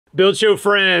Build Show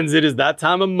friends, it is that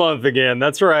time of month again.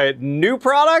 That's right, new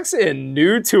products and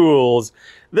new tools.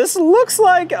 This looks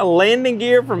like a landing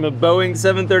gear from a Boeing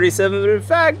 737, but in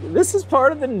fact, this is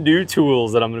part of the new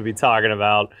tools that I'm gonna be talking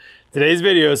about. Today's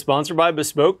video is sponsored by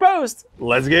Bespoke Post.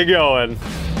 Let's get going.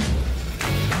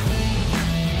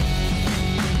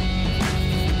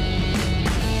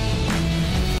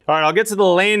 All right, I'll get to the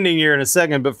landing gear in a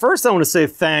second, but first I want to say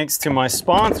thanks to my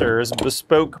sponsors,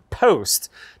 Bespoke Post.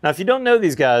 Now, if you don't know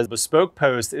these guys, Bespoke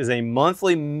Post is a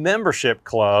monthly membership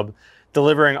club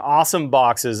delivering awesome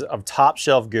boxes of top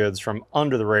shelf goods from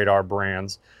under the radar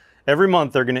brands. Every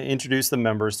month, they're going to introduce the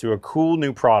members to a cool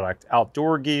new product,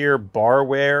 outdoor gear,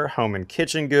 barware, home and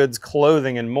kitchen goods,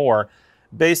 clothing, and more,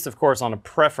 based, of course, on a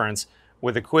preference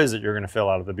with a quiz that you're going to fill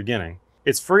out at the beginning.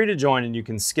 It's free to join and you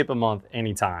can skip a month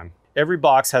anytime. Every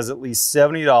box has at least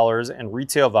 $70 in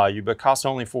retail value, but costs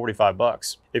only 45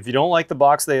 bucks. If you don't like the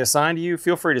box they assign to you,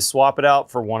 feel free to swap it out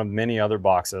for one of many other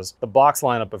boxes. The box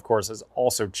lineup, of course, is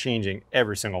also changing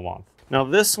every single month. Now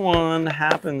this one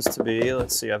happens to be,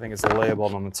 let's see, I think it's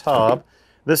labeled on the top.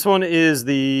 This one is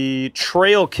the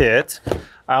Trail Kit.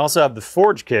 I also have the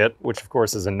Forge Kit, which of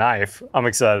course is a knife I'm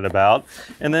excited about.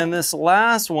 And then this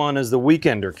last one is the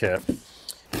Weekender Kit.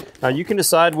 Now you can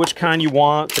decide which kind you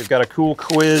want. They've got a cool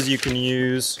quiz you can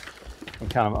use. I'm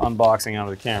kind of unboxing out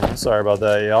of the camera. Sorry about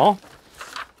that, y'all.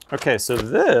 Okay, so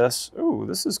this, ooh,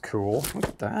 this is cool. Look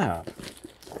at that.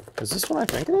 Is this what I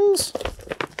think it is?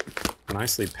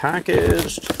 Nicely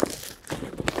packaged.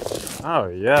 Oh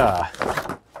yeah,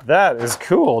 that is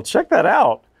cool. Check that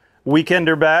out.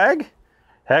 Weekender bag.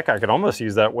 Heck, I could almost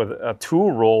use that with a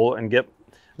tool roll and get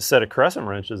a set of crescent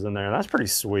wrenches in there. That's pretty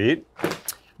sweet.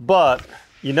 But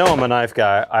you know I'm a knife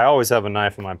guy. I always have a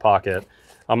knife in my pocket.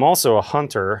 I'm also a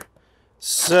hunter,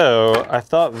 so I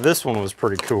thought this one was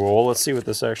pretty cool. Let's see what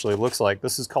this actually looks like.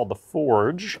 This is called the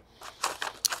Forge.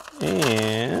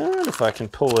 And if I can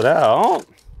pull it out.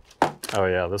 Oh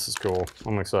yeah, this is cool.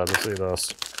 I'm excited to see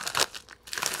this.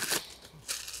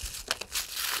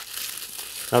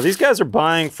 Now these guys are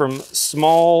buying from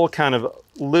small, kind of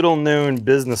little known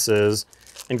businesses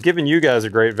and giving you guys a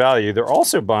great value. They're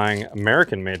also buying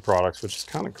American-made products, which is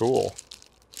kind of cool.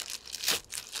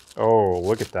 Oh,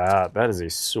 look at that. That is a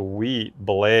sweet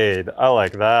blade. I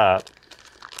like that.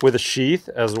 With a sheath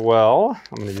as well.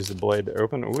 I'm gonna use the blade to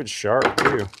open. Oh, it's sharp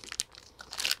too.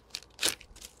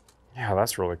 Yeah,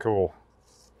 that's really cool.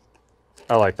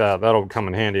 I like that. That'll come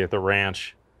in handy at the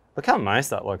ranch. Look how nice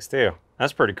that looks too.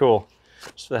 That's pretty cool.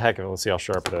 Just for the heck of it, let's see how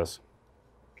sharp it is.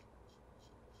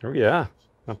 Oh yeah.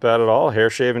 Not bad at all, hair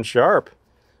shaven sharp.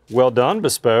 Well done,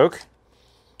 Bespoke.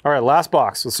 All right, last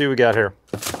box. Let's see what we got here.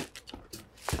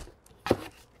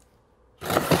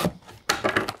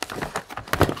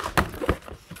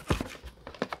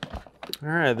 All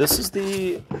right, this is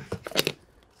the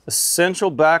Essential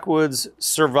Backwoods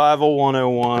Survival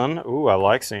 101. Ooh, I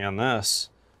like seeing this.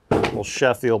 Little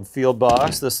Sheffield field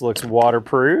box. This looks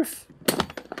waterproof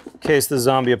in case the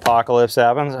zombie apocalypse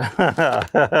happens.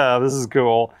 This is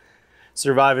cool.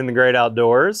 Surviving the great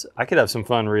outdoors. I could have some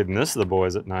fun reading this to the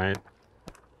boys at night.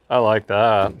 I like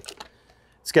that.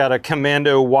 It's got a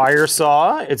Commando wire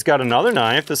saw. It's got another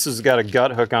knife. This has got a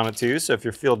gut hook on it too, so if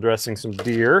you're field dressing some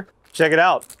deer. Check it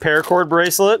out. Paracord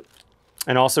bracelet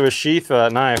and also a sheath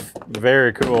knife.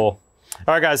 Very cool.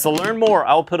 All right, guys, to learn more,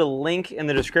 I'll put a link in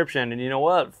the description. And you know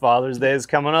what? Father's Day is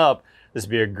coming up. This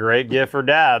would be a great gift for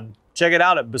Dad. Check it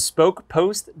out at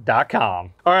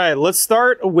bespokepost.com. All right, let's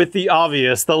start with the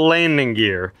obvious, the landing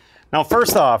gear. Now,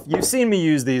 first off, you've seen me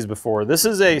use these before. This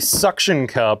is a suction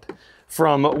cup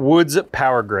from Woods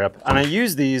Power Grip, and I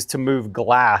use these to move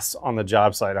glass on the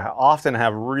job site. I often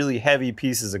have really heavy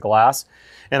pieces of glass,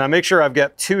 and I make sure I've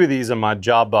got 2 of these in my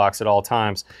job box at all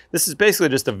times. This is basically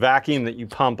just a vacuum that you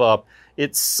pump up.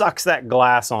 It sucks that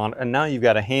glass on, and now you've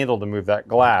got a handle to move that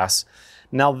glass.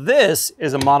 Now this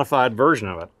is a modified version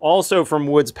of it, also from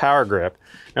Woods Power Grip.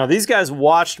 Now these guys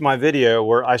watched my video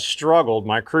where I struggled,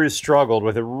 my crew struggled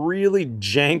with a really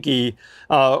janky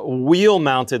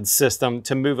wheel-mounted system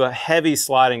to move a heavy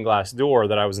sliding glass door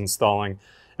that I was installing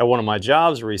at one of my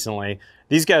jobs recently.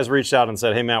 These guys reached out and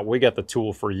said, hey Matt, we got the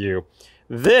tool for you.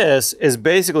 This is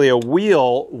basically a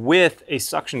wheel with a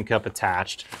suction cup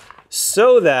attached,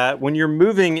 so that when you're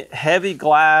moving heavy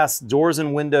glass, doors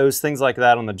and windows, things like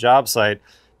that on the job site,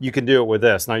 you can do it with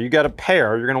this. Now you got a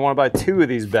pair, you're gonna wanna buy 2 of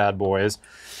these bad boys,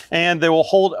 and they will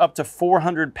hold up to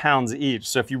 400 pounds each.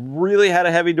 So if you really had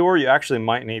a heavy door, you actually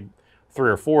might need 3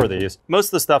 or 4 of these. Most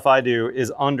of the stuff I do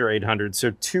is under 800,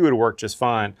 so 2 would work just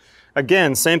fine.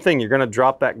 Again, same thing, you're gonna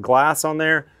drop that glass on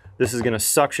there, this is gonna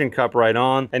suction cup right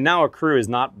on, and now a crew is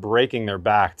not breaking their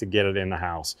back to get it in the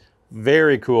house.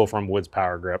 Very cool from Woods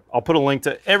Power Grip. I'll put a link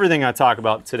to everything I talk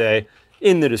about today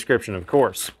in the description, of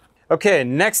course. Okay,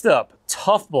 next up,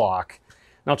 Tough Block.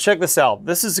 Now check this out.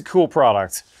 This is a cool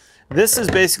product. This is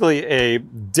basically a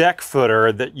deck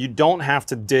footer that you don't have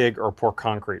to dig or pour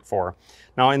concrete for.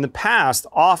 Now in the past,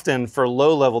 often for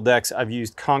low-level decks, I've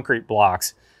used concrete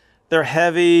blocks. They're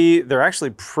heavy, they're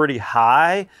actually pretty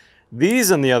high.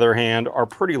 These, on the other hand, are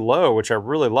pretty low, which I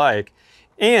really like.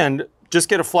 And just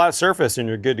get a flat surface and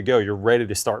you're good to go. You're ready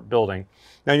to start building.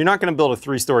 Now, you're not gonna build a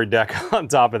 3-story deck on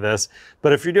top of this,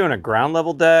 but if you're doing a ground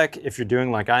level deck, if you're doing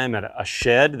like I am at a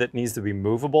shed that needs to be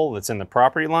movable, that's in the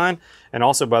property line, and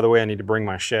also, by the way, I need to bring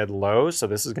my shed low, so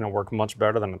this is gonna work much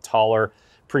better than a taller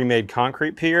pre-made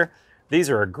concrete pier. These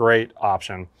are a great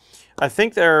option. I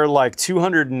think there are like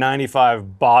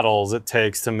 295 bottles it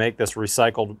takes to make this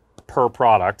recycled per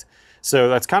product. So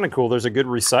that's kind of cool. There's a good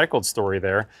recycled story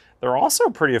there. They're also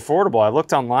pretty affordable. I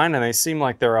looked online and they seem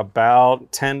like they're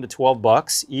about 10 to 12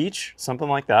 bucks each, something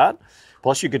like that.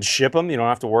 Plus you could ship them. You don't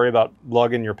have to worry about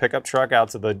lugging your pickup truck out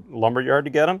to the lumber yard to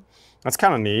get them. That's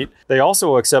kind of neat. They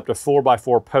also accept a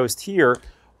 4x4 post here,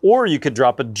 or you could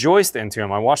drop a joist into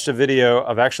them. I watched a video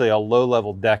of actually a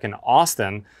low-level deck in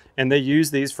Austin, and they use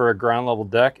these for a ground level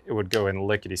deck. It would go in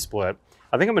lickety split.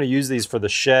 I think I'm gonna use these for the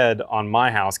shed on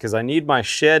my house because I need my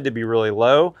shed to be really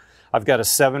low. I've got a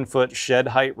 7-foot shed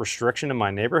height restriction in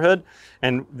my neighborhood,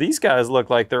 and these guys look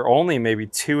like they're only maybe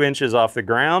 2 inches off the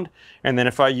ground. And then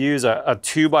if I use a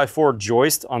 2x4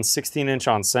 joist on 16-inch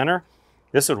on center,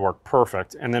 this would work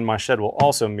perfect. And then my shed will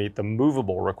also meet the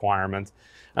movable requirement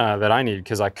that I need,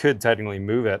 because I could technically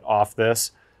move it off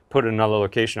this, put it in another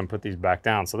location and put these back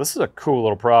down. So this is a cool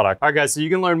little product. All right, guys, so you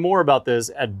can learn more about this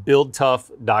at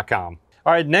buildtough.com.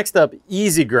 All right, next up,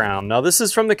 Easy Ground. Now this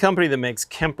is from the company that makes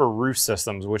Kemper Roof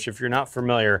Systems, which if you're not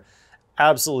familiar,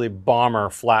 absolutely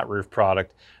bomber flat roof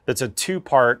product. That's a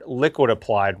 2-part liquid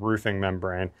applied roofing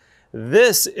membrane.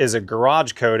 This is a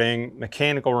garage coating,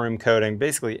 mechanical room coating,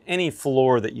 basically any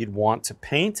floor that you'd want to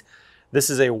paint. This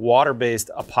is a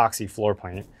water-based epoxy floor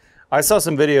paint. I saw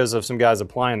some videos of some guys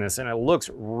applying this and it looks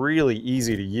really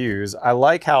easy to use. I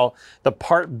like how the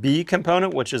part B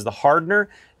component, which is the hardener,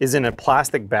 is in a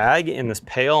plastic bag in this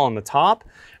pail on the top.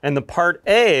 And the part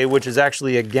A, which is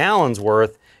actually a gallon's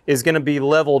worth, is gonna be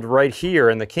leveled right here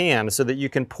in the can so that you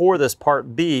can pour this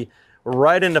part B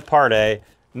right into part A,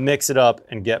 mix it up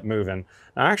and get moving.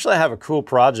 Now, actually I have a cool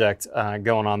project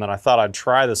going on that I thought I'd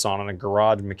try this on in a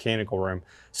garage mechanical room.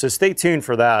 So stay tuned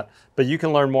for that, but you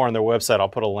can learn more on their website. I'll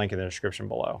put a link in the description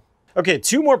below. Okay,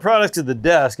 2 more products at the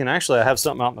desk, and actually I have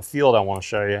something out in the field I want to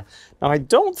show you. Now, I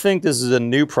don't think this is a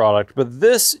new product, but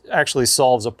this actually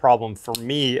solves a problem for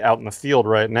me out in the field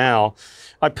right now.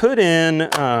 I put in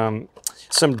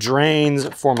some drains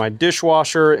for my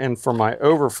dishwasher and for my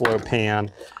overflow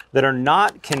pan that are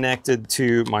not connected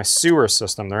to my sewer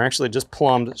system. They're actually just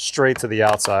plumbed straight to the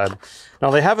outside.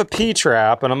 Now they have a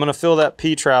P-trap, and I'm gonna fill that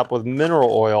P-trap with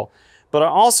mineral oil, but I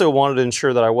also wanted to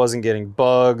ensure that I wasn't getting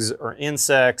bugs or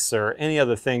insects or any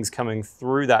other things coming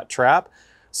through that trap.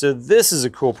 So this is a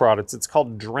cool product. It's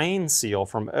called Drain Seal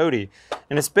from Odie,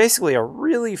 and it's basically a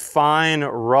really fine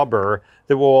rubber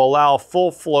that will allow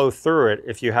full flow through it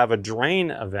if you have a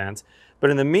drain event. But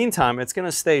in the meantime, it's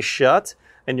gonna stay shut,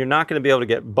 and you're not going to be able to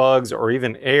get bugs or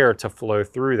even air to flow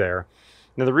through there.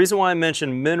 Now, the reason why I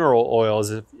mentioned mineral oil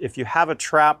is if you have a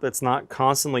trap that's not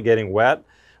constantly getting wet,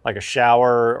 like a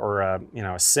shower or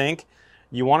a sink,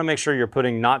 you want to make sure you're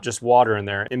putting not just water in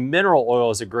there. And mineral oil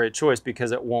is a great choice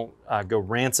because it won't go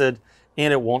rancid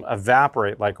and it won't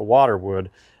evaporate like a water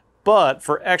would. But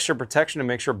for extra protection to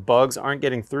make sure bugs aren't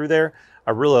getting through there,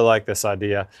 I really like this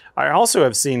idea. I also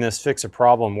have seen this fix a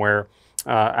problem where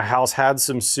a house had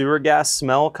some sewer gas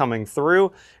smell coming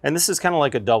through, and this is kind of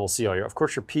like a double seal. Of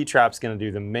course, your P-trap's going to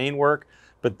do the main work,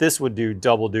 but this would do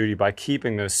double duty by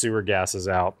keeping those sewer gases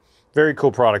out. Very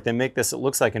cool product. They make this, it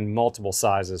looks like, in multiple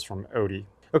sizes from Odie.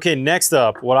 Okay, next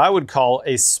up, what I would call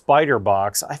a spider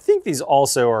box. I think these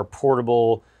also are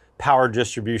portable power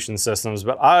distribution systems,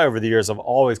 but I, over the years, have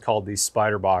always called these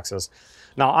spider boxes.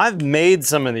 Now, I've made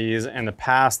some of these in the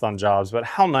past on jobs, but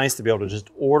how nice to be able to just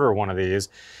order one of these.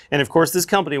 And of course, this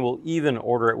company will even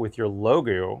order it with your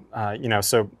logo.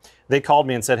 So they called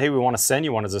me and said, hey, we want to send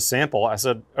you one as a sample. I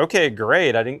said, okay,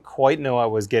 great. I didn't quite know what I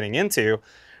was getting into.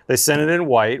 They sent it in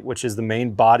white, which is the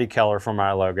main body color for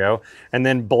my logo, and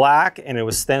then black, and it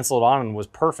was stenciled on and was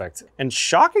perfect. And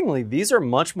shockingly, these are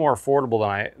much more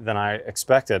affordable than I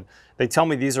expected. They tell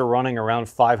me these are running around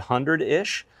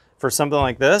 500-ish. For something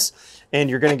like this, and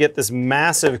you're going to get this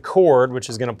massive cord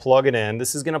which is going to plug it in.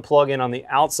 This is going to plug in on the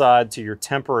outside to your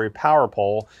temporary power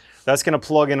pole. That's going to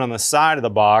plug in on the side of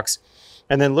the box,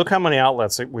 And then look how many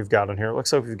outlets we've got in here. It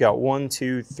looks like we've got 1,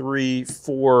 2, 3,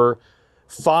 4,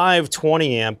 5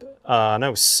 20 amp,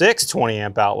 no, 6 20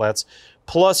 amp outlets.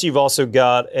 Plus you've also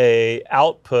got a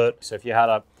output. So if you had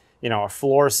a, you know, a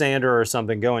floor sander or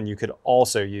something going, you could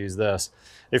also use this.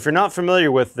 If you're not familiar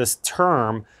with this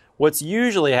term, what's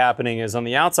usually happening is on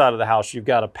the outside of the house, you've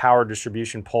got a power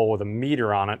distribution pole with a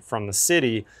meter on it from the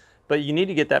city, but you need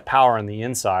to get that power on the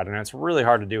inside, and it's really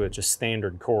hard to do with just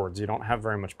standard cords. You don't have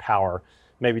very much power,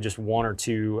 maybe just 1 or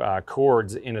 2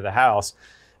 cords into the house.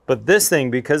 But this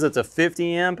thing, because it's a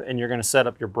 50 amp and you're gonna set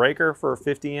up your breaker for a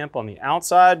 50 amp on the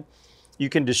outside, you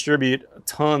can distribute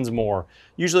tons more.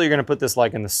 Usually you're gonna put this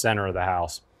like in the center of the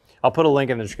house. I'll put a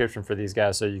link in the description for these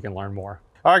guys so you can learn more.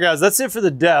 All right guys, that's it for the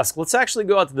desk. Let's actually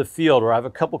go out to the field where I have a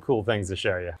couple cool things to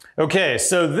show you. Okay,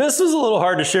 so this was a little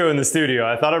hard to show in the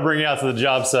studio. I thought I'd bring you out to the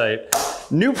job site.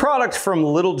 New product from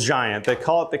Little Giant. They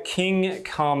call it the King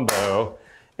Combo.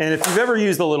 And if you've ever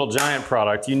used the Little Giant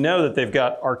product, you know that they've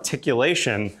got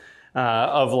articulation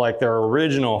of like their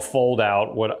original fold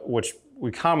out, which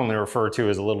we commonly refer to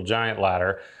as a Little Giant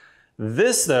ladder.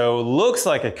 This though looks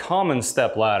like a common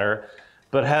step ladder,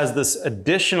 but has this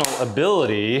additional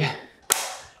ability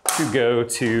to go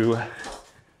to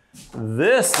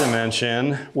this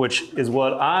dimension, which is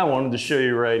what I wanted to show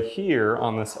you right here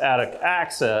on this attic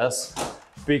access,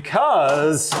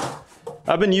 because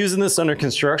I've been using this under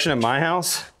construction at my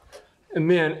house, and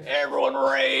man, everyone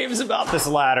raves about this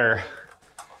ladder.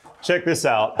 Check this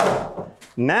out.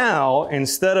 Now,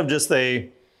 instead of just a,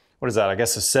 what is that? I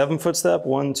guess a 7-foot step,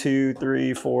 1, 2,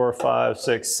 3, 4, 5,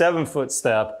 6, 7-foot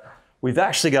step. We've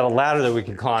actually got a ladder that we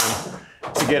can climb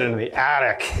to get into the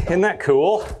attic. Isn't that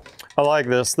cool? I like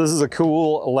this. This is a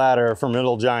cool ladder from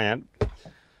Little Giant.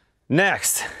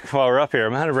 Next, while we're up here,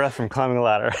 I'm out of breath from climbing the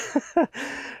ladder.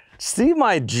 See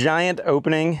my giant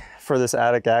opening for this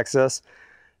attic access?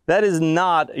 That is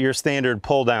not your standard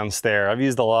pull down stair. I've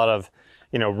used a lot of,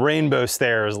 you know, rainbow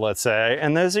stairs, let's say,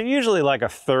 and those are usually like a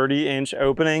 30-inch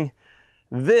opening.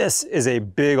 This is a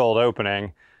big old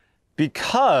opening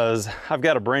because I've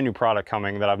got a brand new product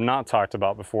coming that I've not talked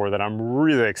about before that I'm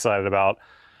really excited about,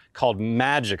 called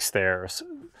Magic Stairs,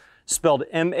 spelled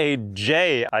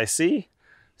M-A-J-I-C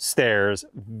stairs.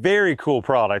 Very cool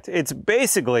product. It's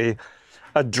basically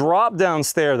a drop down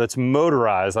stair that's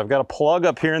motorized. I've got a plug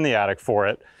up here in the attic for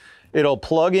it. It'll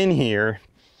plug in here,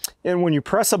 and when you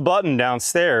press a button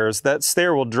downstairs, that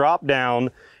stair will drop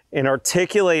down and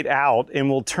articulate out and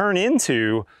will turn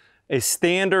into a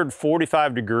standard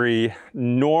 45-degree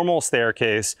normal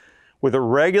staircase with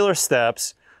irregular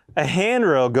steps, a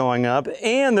handrail going up,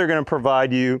 and they're going to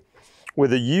provide you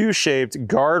with a U-shaped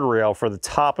guardrail for the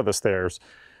top of the stairs.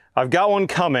 I've got one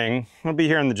coming. I'll be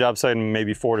here on the job site in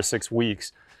maybe 4 to 6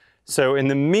 weeks. So in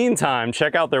the meantime,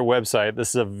 check out their website. This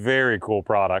is a very cool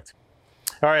product.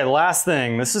 All right, last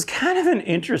thing. This is kind of an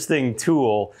interesting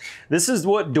tool. This is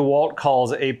what DeWalt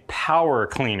calls a power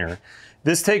cleaner.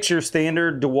 This takes your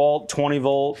standard DeWalt 20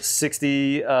 volt,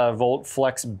 60 volt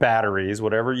flex batteries,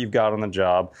 whatever you've got on the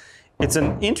job. It's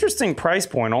an interesting price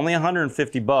point, only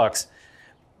 150 bucks,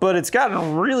 but it's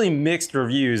gotten really mixed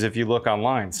reviews if you look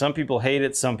online. Some people hate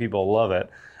it, some people love it.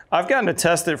 I've gotten to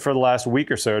test it for the last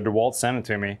week or so. DeWalt sent it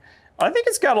to me. I think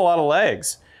it's got a lot of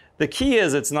legs. The key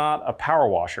is it's not a power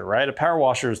washer, right? A power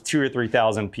washer is 2,000 or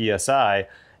 3,000 PSI,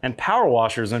 and power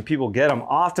washers, when people get them,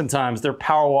 oftentimes they're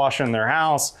power washing their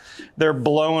house. They're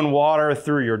blowing water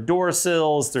through your door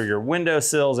sills, through your window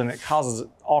sills, and it causes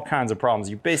all kinds of problems.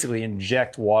 You basically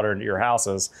inject water into your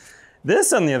houses.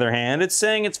 This, on the other hand, it's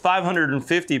saying it's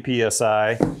 550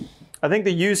 PSI. I think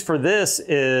the use for this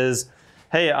is,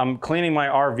 hey, I'm cleaning my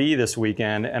RV this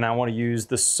weekend and I want to use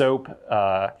the soap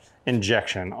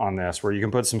injection on this, where you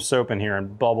can put some soap in here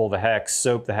and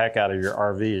soap the heck out of your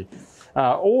RV.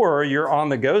 Or you're on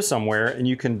the go somewhere and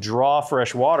you can draw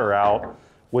fresh water out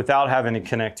without having to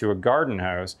connect to a garden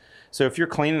hose. So if you're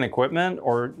cleaning equipment,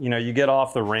 or you get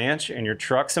off the ranch and your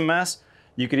truck's a mess,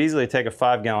 you could easily take a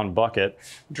 5-gallon bucket,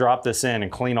 drop this in, and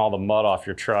clean all the mud off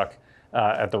your truck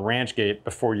at the ranch gate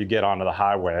before you get onto the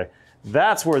highway.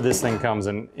 That's where this thing comes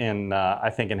in I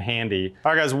think, in handy.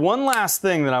 All right, guys, one last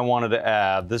thing that I wanted to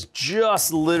add. This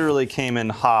just literally came in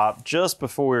hot just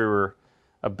before we were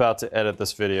about to edit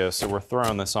this video, so we're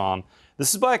throwing this on.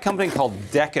 This is by a company called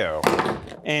Deco,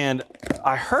 and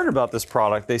I heard about this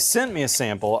product. They sent me a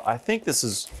sample. I think this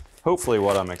is hopefully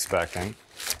what I'm expecting.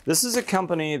 This is a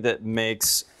company that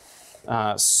makes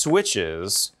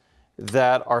switches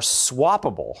that are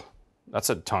swappable. That's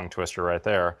a tongue twister right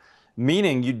there.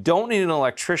 Meaning you don't need an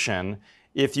electrician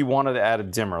if you wanted to add a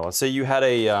dimmer. Let's say you had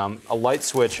a light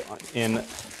switch in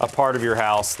a part of your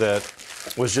house that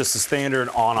was just a standard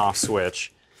on-off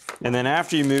switch. And then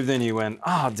after you moved in, you went,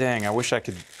 oh, dang, I wish I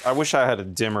had a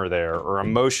dimmer there or a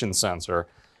motion sensor.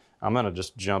 I'm gonna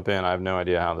just jump in. I have no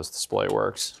idea how this display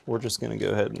works. We're just gonna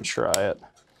go ahead and try it.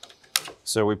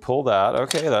 So we pull that.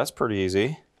 Okay, that's pretty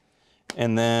easy.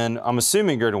 And then I'm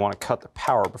assuming you're gonna wanna cut the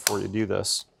power before you do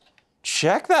this.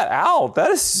 Check that out.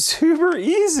 That is super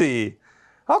easy.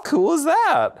 How cool is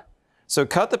that? So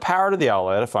cut the power to the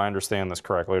outlet, if I understand this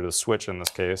correctly, or the switch in this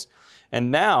case.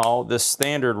 And now this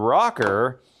standard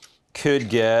rocker could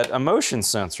get a motion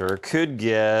sensor, could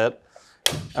get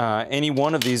any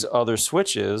one of these other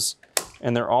switches,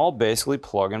 and they're all basically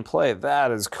plug and play.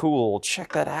 That is cool.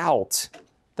 Check that out.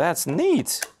 That's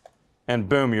neat. And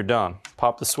boom, you're done.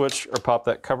 Pop the switch or pop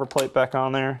that cover plate back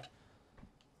on there.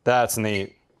 That's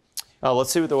neat.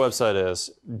 Let's see what the website is.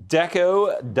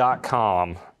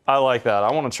 Deco.com. I like that.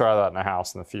 I want to try that in a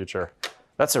house in the future.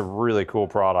 That's a really cool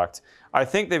product. I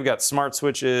think they've got smart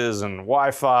switches and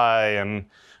Wi-Fi and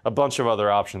a bunch of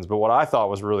other options, but what I thought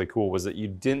was really cool was that you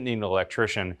didn't need an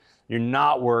electrician. You're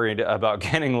not worried about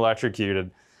getting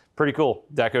electrocuted. Pretty cool.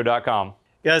 Deco.com.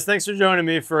 Guys, thanks for joining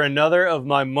me for another of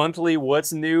my monthly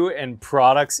What's New and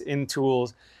Products in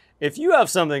Tools. If you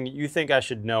have something you think I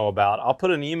should know about, I'll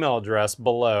put an email address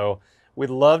below.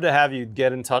 We'd love to have you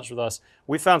get in touch with us.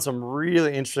 We found some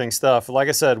really interesting stuff. Like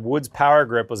I said, Woods Power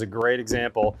Grip was a great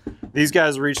example. These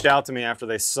guys reached out to me after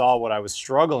they saw what I was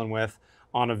struggling with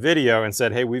on a video and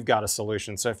said, hey, we've got a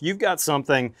solution. So if you've got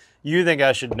something you think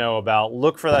I should know about,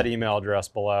 look for that email address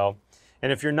below.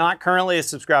 And if you're not currently a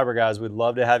subscriber, guys, we'd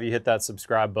love to have you hit that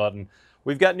subscribe button.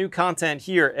 We've got new content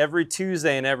here every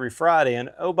Tuesday and every Friday.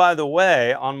 And oh, by the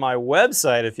way, on my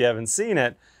website, if you haven't seen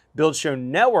it,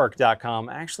 BuildShowNetwork.com,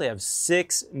 I actually have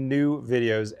 6 new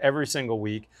videos every single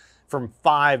week from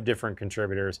 5 different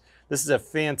contributors. This is a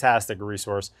fantastic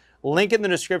resource. Link in the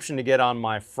description to get on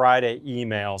my Friday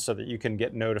email so that you can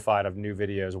get notified of new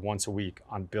videos once a week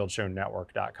on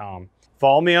BuildShowNetwork.com.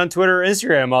 Follow me on Twitter or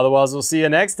Instagram, otherwise we'll see you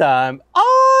next time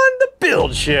on The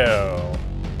Build Show.